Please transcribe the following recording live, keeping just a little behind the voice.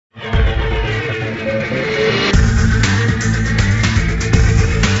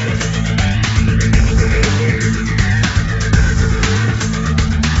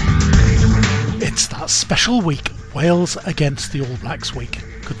Special week, Wales against the All Blacks week.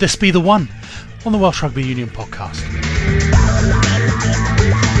 Could this be the one? On the Welsh Rugby Union podcast.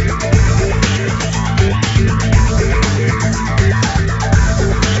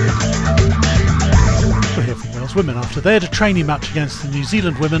 We'll hear from Wales women after they had a training match against the New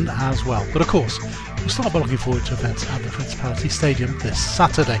Zealand women as well. But of course, we'll start by looking forward to events at the Principality Stadium this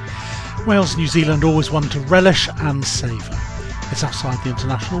Saturday. Wales New Zealand always one to relish and savour. It's outside the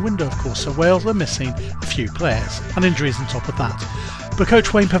international window, of course, so Wales are missing a few players, and injuries on top of that. But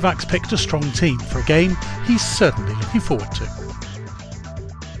coach Wayne Pivac's picked a strong team for a game he's certainly looking forward to.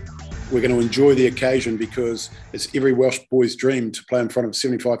 We're going to enjoy the occasion because it's every Welsh boy's dream to play in front of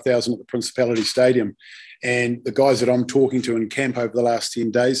 75,000 at the Principality Stadium. And the guys that I'm talking to in camp over the last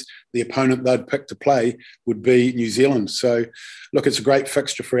 10 days, the opponent they'd pick to play would be New Zealand. So, look, it's a great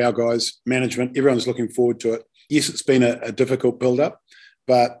fixture for our guys, management. Everyone's looking forward to it. Yes, it's been a difficult build-up,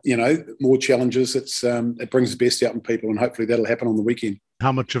 but, you know, more challenges. It brings the best out in people, and hopefully that'll happen on the weekend.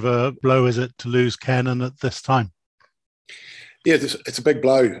 How much of a blow is it to lose Kernan at this time? Yeah, it's a big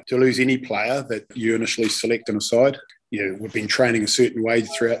blow to lose any player that you initially select in a side. You know, we've been training a certain way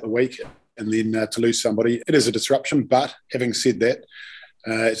throughout the week, and then to lose somebody, it is a disruption. But having said that,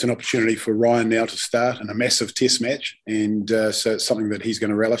 it's an opportunity for Ryan now to start in a massive test match, and so it's something that he's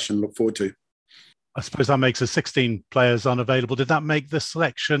going to relish and look forward to. I suppose that makes us 16 players unavailable. Did that make the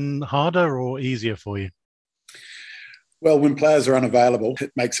selection harder or easier for you? Well, when players are unavailable,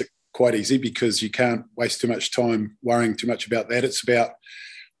 it makes it quite easy because you can't waste too much time worrying too much about that. It's about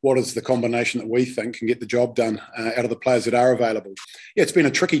what is the combination that we think can get the job done out of the players that are available. Yeah, it's been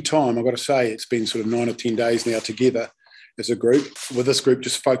a tricky time, I've got to say. It's been sort of 9 or 10 days now together as a group, with this group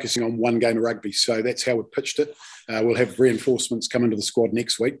just focusing on one game of rugby. So that's how we've pitched it. We'll have reinforcements come into the squad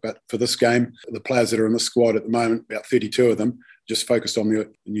next week, but for this game, the players that are in the squad at the moment, about 32 of them, just focused on the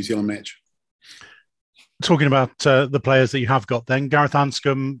New Zealand match. Talking about the players that you have got then, Gareth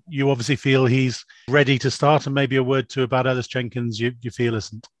Anscombe, you obviously feel he's ready to start, and maybe a word too about Ellis Jenkins you feel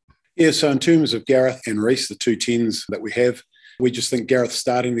isn't. Yeah, so in terms of Gareth and Reece, the two 10s that we have, we just think Gareth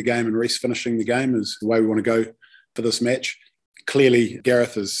starting the game and Reece finishing the game is the way we want to go for this match. Clearly,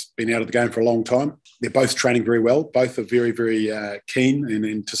 Gareth has been out of the game for a long time. They're both training very well. Both are very, very keen and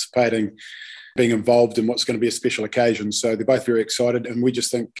anticipating being involved in what's going to be a special occasion. So they're both very excited. And we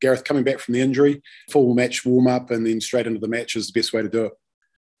just think Gareth coming back from the injury, full match warm-up and then straight into the match is the best way to do it.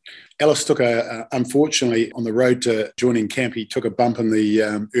 Ellis took unfortunately, on the road to joining camp, he took a bump in the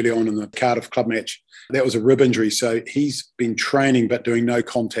early on in the Cardiff club match. That was a rib injury. So he's been training but doing no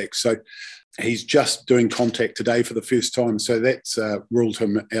contact. So he's just doing contact today for the first time. So that's ruled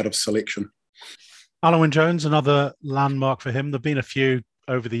him out of selection. Alun Wyn Jones, another landmark for him. There have been a few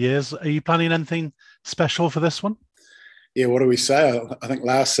over the years. Are you planning anything special for this one? Yeah, what do we say? I think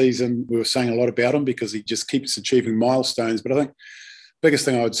last season we were saying a lot about him because he just keeps achieving milestones. But I think the biggest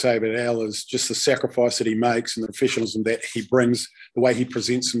thing I would say about Al is just the sacrifice that he makes and the professionalism that he brings, the way he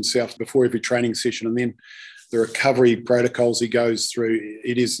presents himself before every training session, and then the recovery protocols he goes through.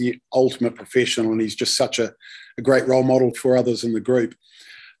 It is the ultimate professional, and he's just such a great role model for others in the group.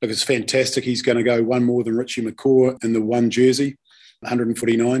 Look, it's fantastic. He's going to go one more than Richie McCaw in the one jersey,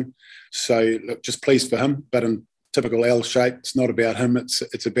 149. So, look, just pleased for him. But in typical L shape, it's not about him.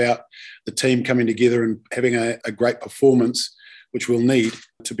 It's about the team coming together and having a great performance, which we'll need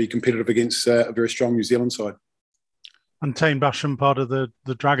to be competitive against a very strong New Zealand side. And Taine Basham, part of the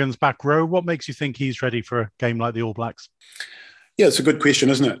Dragons back row. What makes you think he's ready for a game like the All Blacks? Yeah, it's a good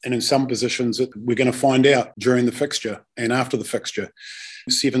question, isn't it? And in some positions, we're going to find out during the fixture and after the fixture.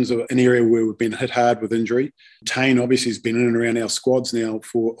 Seven's an area where we've been hit hard with injury. Taine obviously has been in and around our squads now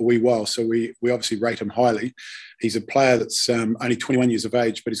for a wee while, so we obviously rate him highly. He's a player that's only 21 years of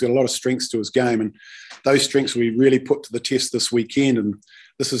age, but he's got a lot of strengths to his game, and those strengths will be really put to the test this weekend. And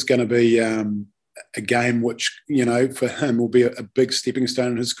this is going to be a game which, you know, for him will be a big stepping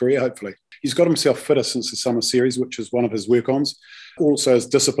stone in his career, hopefully. He's got himself fitter since the summer series, which is one of his work-ons. Also, his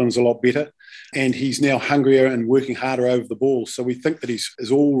discipline's a lot better, and he's now hungrier and working harder over the ball. So we think that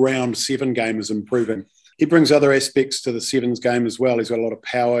his all-round seven game is improving. He brings other aspects to the sevens game as well. He's got a lot of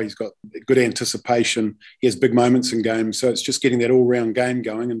power. He's got good anticipation. He has big moments in games. So it's just getting that all-round game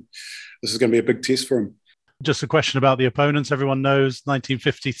going, and this is going to be a big test for him. Just a question about the opponents. Everyone knows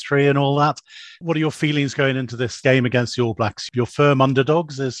 1953 and all that. What are your feelings going into this game against the All Blacks? Your firm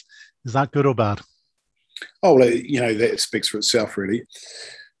underdogs, is that good or bad? Oh, well, you know, that speaks for itself, really.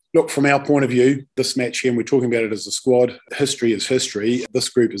 Look, from our point of view, this match here, and we're talking about it as a squad, history is history. This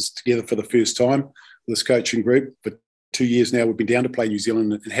group is together for the first time, this coaching group, for 2 years now we've been down to play New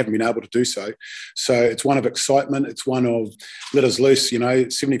Zealand and haven't been able to do so. So it's one of excitement. It's one of let us loose,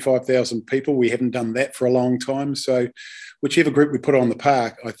 75,000 people. We haven't done that for a long time. So whichever group we put on the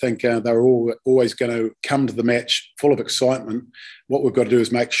park, I think they're all always going to come to the match full of excitement. What we've got to do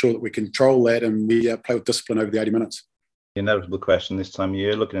is make sure that we control that and we play with discipline over the 80 minutes. The inevitable question this time of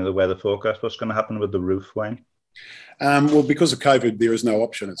year, looking at the weather forecast, what's going to happen with the roof, Wayne? Well, because of COVID, there is no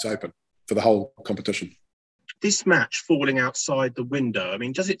option. It's open for the whole competition. This match falling outside the window, I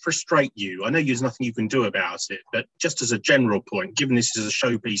mean, does it frustrate you? I know there's nothing you can do about it, but just as a general point, given this is a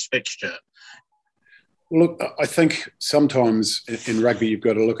showpiece fixture. Look, I think sometimes in rugby you've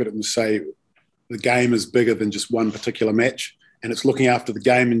got to look at it and say the game is bigger than just one particular match, and it's looking after the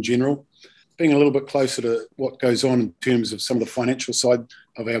game in general. Being a little bit closer to what goes on in terms of some of the financial side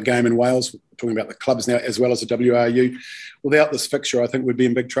of our game in Wales, we're talking about the clubs now as well as the WRU. Without this fixture, I think we'd be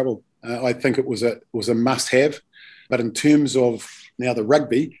in big trouble. I think it was a must-have. But in terms of now the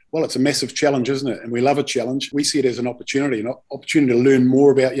rugby, well, it's a massive challenge, isn't it? And we love a challenge. We see it as an opportunity to learn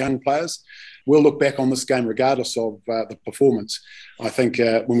more about young players. We'll look back on this game regardless of the performance. I think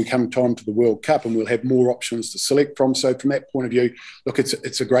when we come time to the World Cup, and we'll have more options to select from. So from that point of view, look,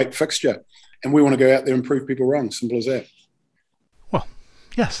 it's a great fixture. And we want to go out there and prove people wrong. Simple as that. Well,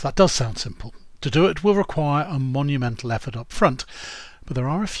 yes, that does sound simple. To do it will require a monumental effort up front, but there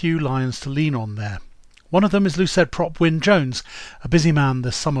are a few lions to lean on there. One of them is Lucid prop Wyn Jones, a busy man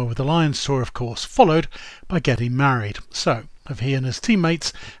this summer with the Lions Tour, of course, followed by getting married. So, have he and his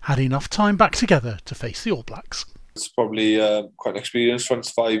teammates had enough time back together to face the All Blacks? It's probably quite an experienced front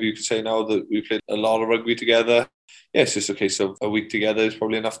five, you could say now, that we played a lot of rugby together. Yeah, it's just a case of a week together is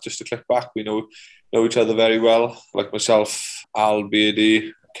probably enough just to click back. We know each other very well. Like myself, Al,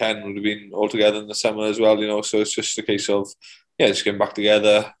 Beardy, Ken would have been all together in the summer as well, so it's just a case of, just getting back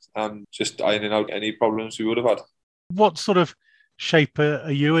together and just ironing out any problems we would have had. What sort of shape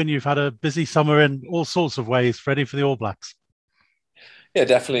are you in? You've had a busy summer in all sorts of ways, ready for the All Blacks. Yeah,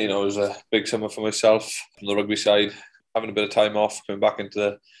 definitely. It was a big summer for myself on the rugby side, having a bit of time off, coming back into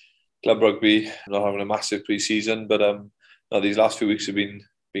the club rugby, not having a massive pre-season, but these last few weeks have been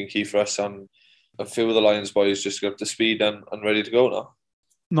key for us, and I feel with the Lions boys just got up to speed and ready to go now.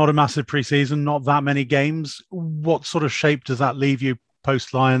 Not a massive pre-season, not that many games. What sort of shape does that leave you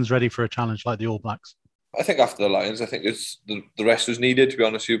post-Lions, ready for a challenge like the All Blacks? I think after the Lions, I think it's the rest was needed, to be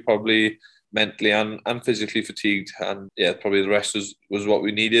honest with you, probably mentally and physically fatigued, and probably the rest was what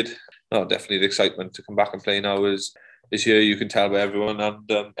we needed. No, definitely the excitement to come back and play now is here. You can tell by everyone,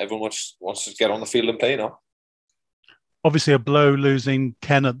 and everyone wants to get on the field and play now. Obviously a blow losing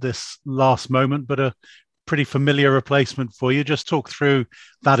Ken at this last moment, but a pretty familiar replacement for you. Just talk through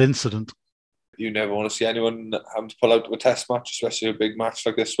that incident. You never want to see anyone having to pull out to a test match, especially a big match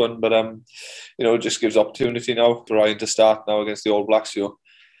like this one. But it just gives opportunity now for Ryan to start now against the All Blacks. You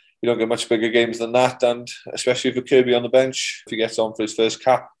don't get much bigger games than that, and especially for Kirby on the bench, if he gets on for his first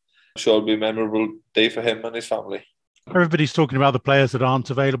cap, I'm sure it'll be a memorable day for him and his family. Everybody's talking about the players that aren't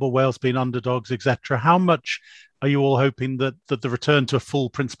available, Wales being underdogs, etc. How much are you all hoping that the return to a full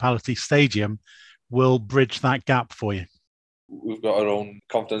Principality Stadium will bridge that gap for you? We've got our own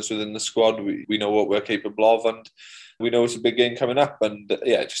confidence within the squad. We know what we're capable of, and we know it's a big game coming up. And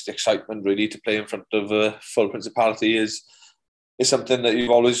just excitement really to play in front of a full Principality is something that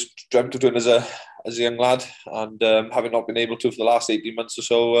you've always dreamt of doing as a young lad. And having not been able to for the last 18 months or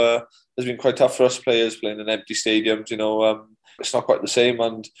so has been quite tough for us players playing in empty stadiums. It's not quite the same.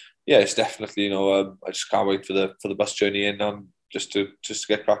 And it's definitely I just can't wait for the bus journey in, and just to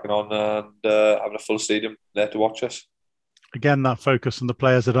get cracking on and having a full stadium there to watch us. Again, that focus on the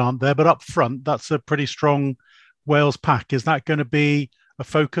players that aren't there, but up front, that's a pretty strong Wales pack. Is that going to be a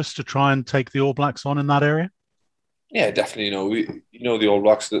focus to try and take the All Blacks on in that area? Yeah, definitely. The All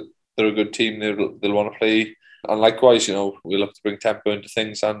Blacks, that they're a good team. They'll want to play, and likewise, we'll look to bring tempo into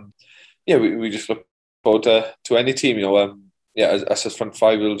things, and we just look forward to any team. As a front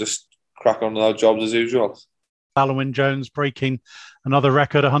five, we'll just crack on with our jobs as usual. Wyn Jones breaking another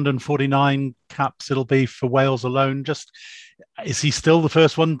record, 149 caps it'll be for Wales alone. Is he still the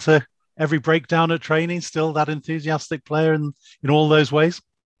first one to every breakdown at training? Still that enthusiastic player in all those ways?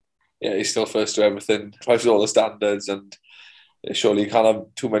 Yeah, he's still first to everything. Tries all the standards, and surely he can't have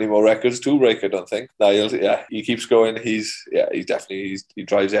too many more records to break, I don't think. He keeps going. He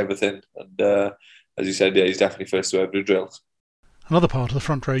drives everything, and as you said, he's definitely first to every drill. Another part of the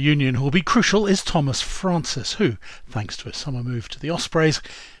front row union who will be crucial is Thomas Francis, who, thanks to his summer move to the Ospreys,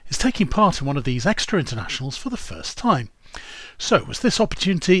 is taking part in one of these extra internationals for the first time. So was this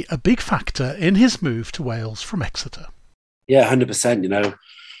opportunity a big factor in his move to Wales from Exeter? Yeah, 100%.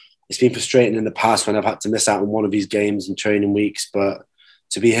 it's been frustrating in the past when I've had to miss out on one of these games and training weeks, but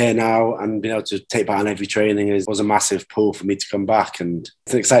to be here now and being able to take part in every training was a massive pull for me to come back, and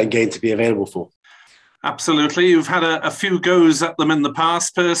it's an exciting game to be available for. Absolutely. You've had a few goes at them in the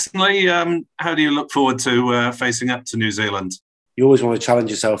past personally. How do you look forward to facing up to New Zealand? You always want to challenge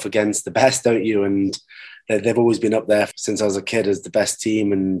yourself against the best, don't you? And they've always been up there since I was a kid as the best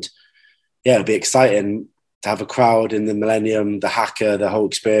team. And yeah, it'll be exciting to have a crowd in the Millennium, the Haka, the whole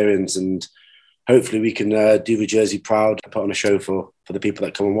experience. And hopefully we can do the Jersey proud, put on a show for the people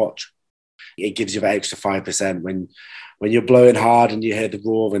that come and watch. It gives you that extra 5% when you're blowing hard and you hear the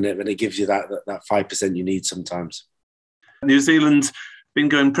roar in it, and it gives you that 5% you need sometimes. New Zealand been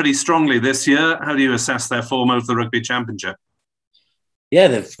going pretty strongly this year. How do you assess their form over the Rugby Championship? Yeah,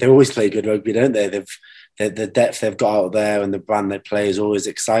 they've always played good rugby, don't they? The depth they've got out there and the brand they play is always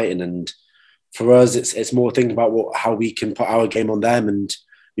exciting. And for us, it's more thinking about how we can put our game on them. And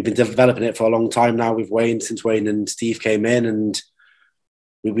we've been developing it for a long time now with Wayne, since Wayne and Steve came in, and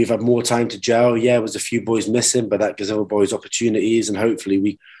we've had more time to gel. Yeah, there was a few boys missing, but that gives other boys opportunities, and hopefully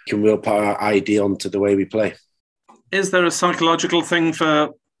we can really put our ID onto the way we play. Is there a psychological thing for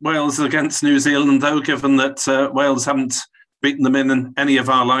Wales against New Zealand, though, given that Wales haven't beaten them in any of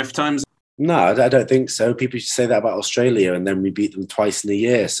our lifetimes? No, I don't think so. People used to say that about Australia, and then we beat them twice in a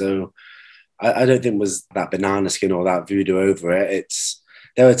year. So I don't think it was that banana skin or that voodoo over it.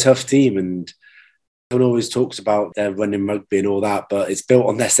 They're a tough team, and everyone always talks about their running rugby and all that, but it's built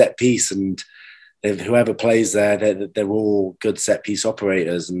on their set piece, and whoever plays there, they're all good set piece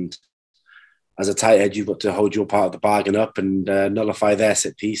operators. And as a tight head, you've got to hold your part of the bargain up and nullify their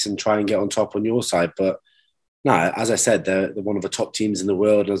set piece and try and get on top on your side. But no, as I said, they're one of the top teams in the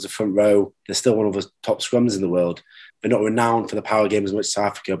world. As a front row, they're still one of the top scrums in the world. They're not renowned for the power game as much as South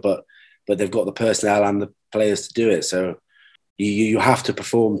Africa, but they've got the personnel and the players to do it. So you have to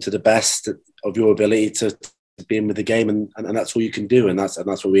perform to the best of your ability to be in with the game, and that's all you can do, and that's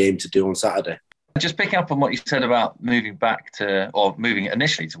what we aim to do on Saturday. Just picking up on what you said about moving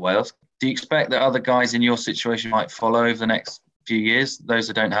initially to Wales, do you expect that other guys in your situation might follow over the next few years, those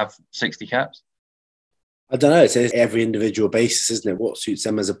that don't have 60 caps? I don't know. It's every individual basis, isn't it? What suits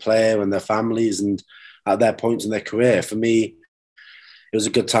them as a player and their families and at their points in their career. For me, it was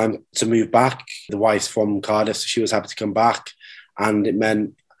a good time to move back. The wife's from Cardiff, so she was happy to come back. And it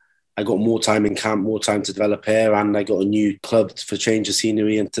meant I got more time in camp, more time to develop here, and I got a new club for change of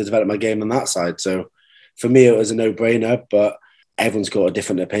scenery and to develop my game on that side. So for me, it was a no-brainer, but everyone's got a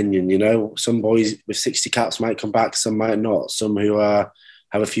different opinion, you know. Some boys with 60 caps might come back, some might not. Some who have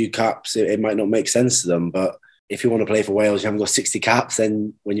a few caps, it might not make sense to them. But if you want to play for Wales, you haven't got 60 caps,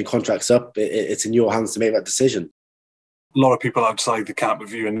 then when your contract's up, it's in your hands to make that decision. A lot of people outside the camp are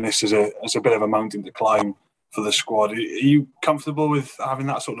viewing this as a bit of a mountain to climb for the squad. Are you comfortable with having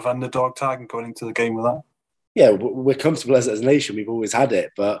that sort of underdog tag and going into the game with that? Yeah, we're comfortable as a nation. We've always had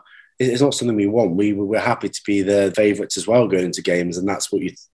it, but it's not something we want. We're happy to be the favourites as well going into games, and that's what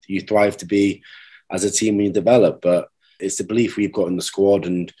you thrive to be as a team when you develop. But it's the belief we've got in the squad,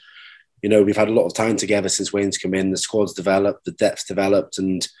 and you know, we've had a lot of time together since Wayne's come in. The squad's developed, the depth's developed,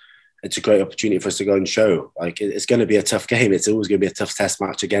 and it's a great opportunity for us to go and show. Like, it's going to be a tough game. It's always going to be a tough test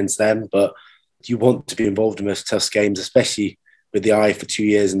match against them, but you want to be involved in those tough games, especially with the eye for 2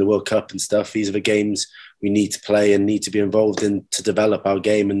 years in the World Cup and stuff. These are the games we need to play and need to be involved in to develop our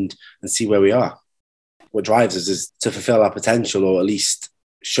game and see where we are. What drives us is to fulfill our potential, or at least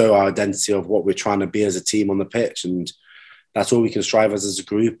show our identity of what we're trying to be as a team on the pitch. And that's all we can strive as a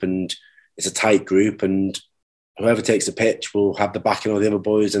group. And it's a tight group, and whoever takes the pitch will have the backing of the other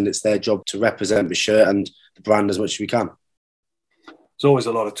boys, and it's their job to represent the shirt and the brand as much as we can. There's always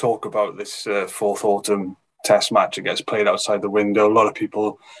a lot of talk about this fourth autumn test match. It gets played outside the window. A lot of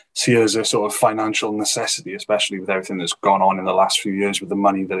people see it as a sort of financial necessity, especially with everything that's gone on in the last few years with the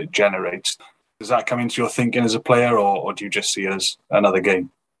money that it generates. Does that come into your thinking as a player, or do you just see it as another game?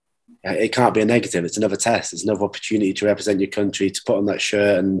 It can't be a negative. It's another test. It's another opportunity to represent your country, to put on that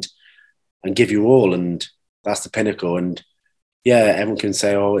shirt and give you all. And that's the pinnacle. And yeah, everyone can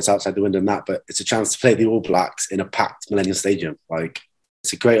say, oh, it's outside the window and that, but it's a chance to play the All Blacks in a packed Millennium Stadium. Like,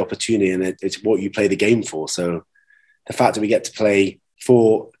 it's a great opportunity, and it's what you play the game for. So the fact that we get to play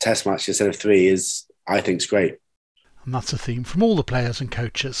 4 test matches instead of 3 is, I think, is great. And that's a theme from all the players and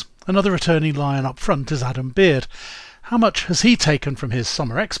coaches. Another returning lion up front is Adam Beard. How much has he taken from his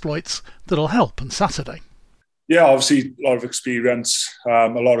summer exploits that'll help on Saturday? Yeah, obviously a lot of experience, a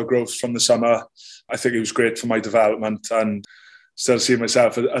lot of growth from the summer. I think it was great for my development, and still see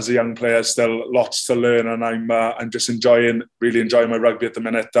myself as a young player, still lots to learn, and I'm just really enjoying my rugby at the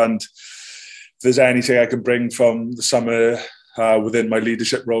minute. And if there's anything I can bring from the summer within my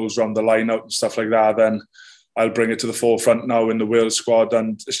leadership roles around the line-out and stuff like that, then I'll bring it to the forefront now in the Wales squad.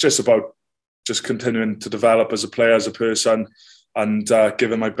 And it's just about just continuing to develop as a player, as a person, and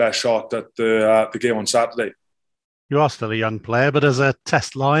giving my best shot at the game on Saturday. You are still a young player, but as a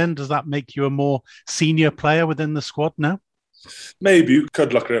Test Lion, does that make you a more senior player within the squad now? Maybe you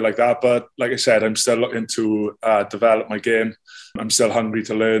could look at it like that, but like I said, I'm still looking to develop my game. I'm still hungry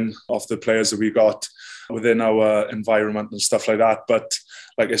to learn off the players that we got within our environment and stuff like that. But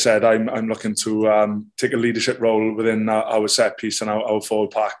like I said, I'm looking to take a leadership role within our set piece and our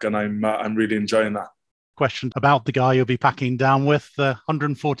forward pack, and I'm really enjoying that. Question about the guy you'll be packing down with,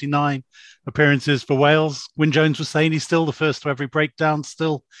 149 appearances for Wales. Wyn Jones was saying he's still the first to every breakdown,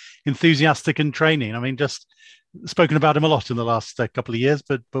 still enthusiastic in training. I mean, just spoken about him a lot in the last couple of years,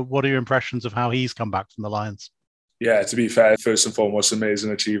 but what are your impressions of how he's come back from the Lions? Yeah, to be fair, first and foremost,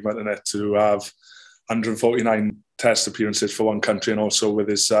 amazing achievement in it to have 149 Test appearances for one country, and also with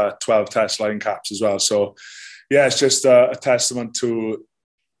his 12 Test Lion caps as well. So yeah, it's just a testament to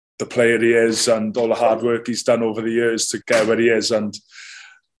the player he is and all the hard work he's done over the years to get where he is. And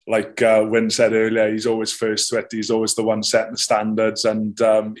like Wyn said earlier, he's always first to it. He's always the one setting the standards, and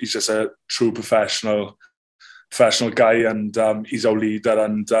he's just a true professional guy, and he's our leader,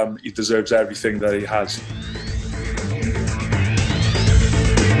 and he deserves everything that he has.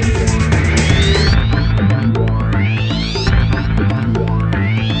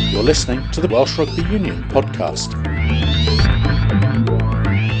 You're listening to the Welsh Rugby Union podcast.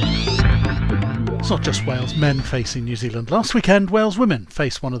 It's not just Wales men facing New Zealand. Last weekend, Wales women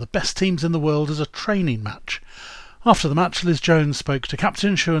faced one of the best teams in the world as a training match. After the match, Liz Jones spoke to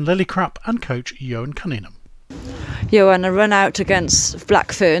captain Siwan Lillicrap and coach Ioan Cunningham. Ioan, a run out against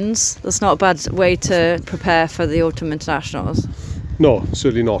Black Ferns, that's not a bad way to prepare for the autumn internationals. No,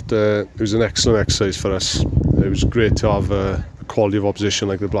 certainly not. It was an excellent exercise for us. It was great to have a quality of opposition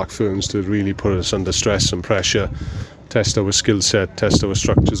like the Black Ferns to really put us under stress and pressure, test our skill set, test our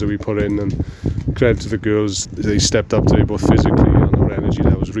structures that we put in, and credit to the girls, they stepped up today both physically and our energy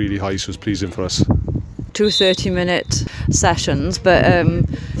level was really high, so it was pleasing for us. 2 30-minute sessions, but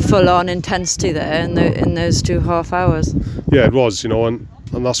full-on intensity there in those 2.5 hours. Yeah, it was, and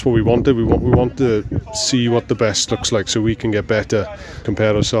that's what we wanted. We want to see what the best looks like so we can get better,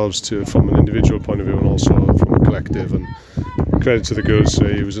 compare ourselves to from an individual point of view and also from a collective. And credit to the girls,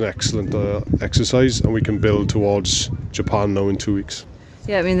 it was an excellent exercise, and we can build towards Japan now in 2 weeks.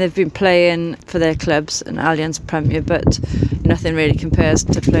 Yeah, I mean, they've been playing for their clubs in Allianz Premier, but nothing really compares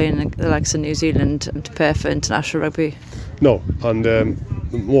to playing the likes of New Zealand to prepare for international rugby. No, and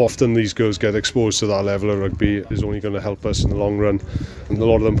more often these girls get exposed to that level of rugby is only going to help us in the long run. And a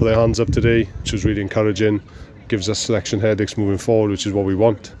lot of them put their hands up today, which was really encouraging. Gives us selection headaches moving forward, which is what we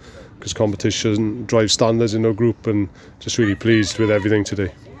want, because competition drives standards in our group, and just really pleased with everything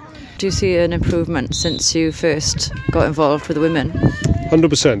today. Do you see an improvement since you first got involved with the women?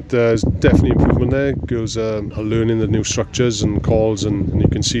 100%. There's definitely improvement there. Girls are learning the new structures and calls, and you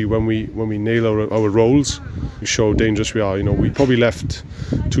can see when we nail our roles, we show how dangerous we are. We probably left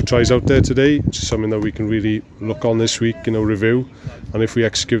 2 tries out there today, which is something that we can really look on this week, review. And if we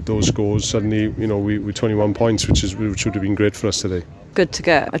execute those scores, suddenly, we're 21 points, which would have been great for us today. Good to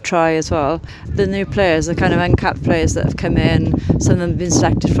get a try as well. The new players, the kind of uncapped players that have come in, some of them have been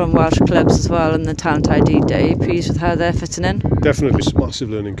selected from Welsh clubs as well in the Talent ID Day. Are you pleased with how they're fitting in? Definitely, it's a massive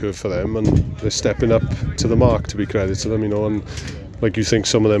learning curve for them, and they're stepping up to the mark, to be credited to them, and like you think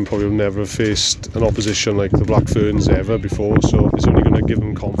some of them probably will never have faced an opposition like the Black Ferns ever before, so it's only going to give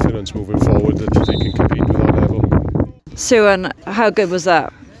them confidence moving forward that they can compete with that level. Siwan, how good was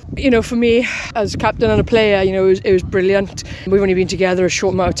that? For me, as captain and a player, it was brilliant. We've only been together a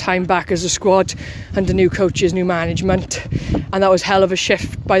short amount of time back as a squad, under new coaches, new management, and that was hell of a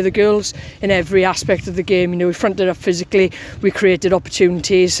shift by the girls in every aspect of the game. We fronted up physically, we created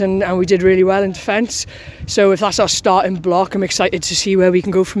opportunities, and we did really well in defence. So if that's our starting block, I'm excited to see where we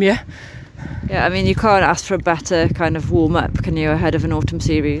can go from here. Yeah, I mean, you can't ask for a better kind of warm-up, can you, ahead of an autumn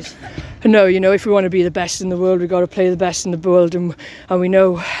series? No, if we want to be the best in the world, we've got to play the best in the world, and we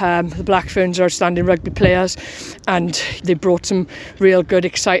know the Black Ferns are outstanding rugby players, and they brought some real good,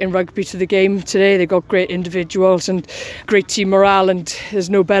 exciting rugby to the game today. They've got great individuals and great team morale, and there's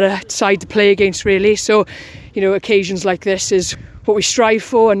no better side to play against, really. So, occasions like this is what we strive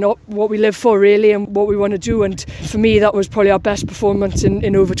for and not what we live for, really, and what we want to do. And for me, that was probably our best performance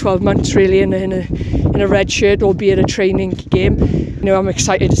in over 12 months, really, in a red shirt, albeit a training game. I'm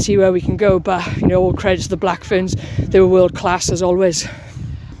excited to see where we can go, but all credit to the Black Ferns. They were world class as always.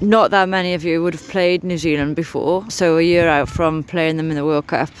 Not that many of you would have played New Zealand before, so a year out from playing them in the World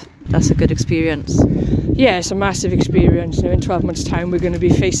Cup, that's a good experience. Yeah, it's a massive experience. In 12 months' time, we're going to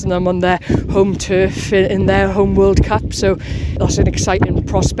be facing them on their home turf in their home World Cup. So that's an exciting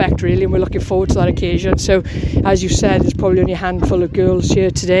prospect, really, and we're looking forward to that occasion. So, as you said, there's probably only a handful of girls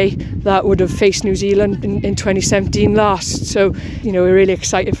here today that would have faced New Zealand in 2017 last. So, we're really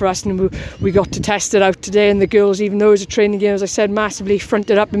excited for us, and we got to test it out today. And the girls, even though it was a training game, as I said, massively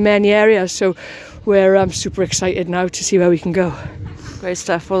fronted up in many areas. So we're super excited now to see where we can go. Great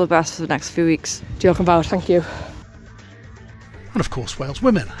stuff. All the best for the next few weeks. Diolch yn fawr. Thank you. And of course, Wales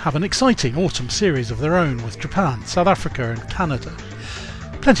women have an exciting autumn series of their own with Japan, South Africa and Canada.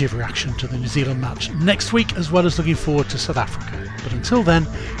 Plenty of reaction to the New Zealand match next week, as well as looking forward to South Africa. But until then,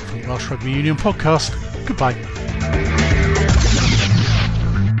 from the Welsh Rugby Union podcast, goodbye.